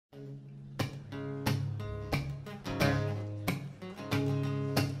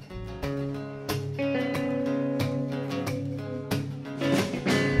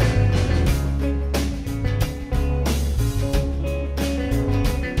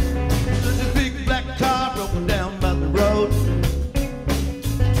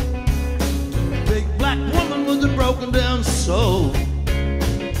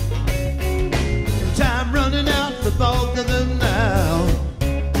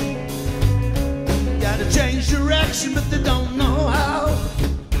change direction, but they don't know how.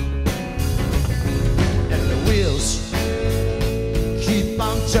 And the wheels keep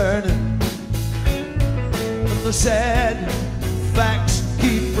on turning, and the sad facts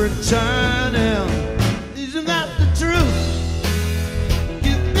keep returning. Isn't that the truth?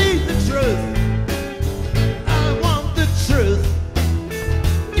 Give me the truth. I want the truth.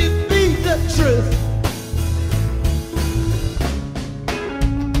 Give me the truth.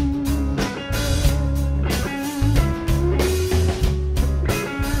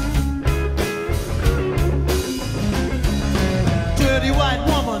 Dirty white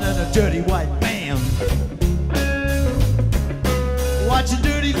woman and a dirty white man, watching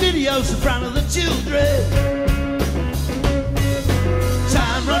dirty videos in front of the children.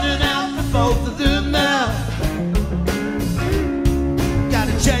 Time running out for both of them now.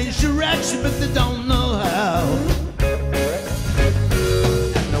 Gotta change direction, but they don't know how.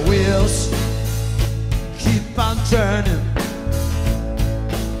 And the wheels keep on turning,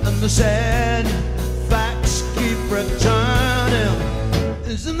 and the sad facts keep returning.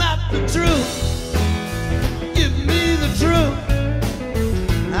 Isn't that the truth? Give me the truth.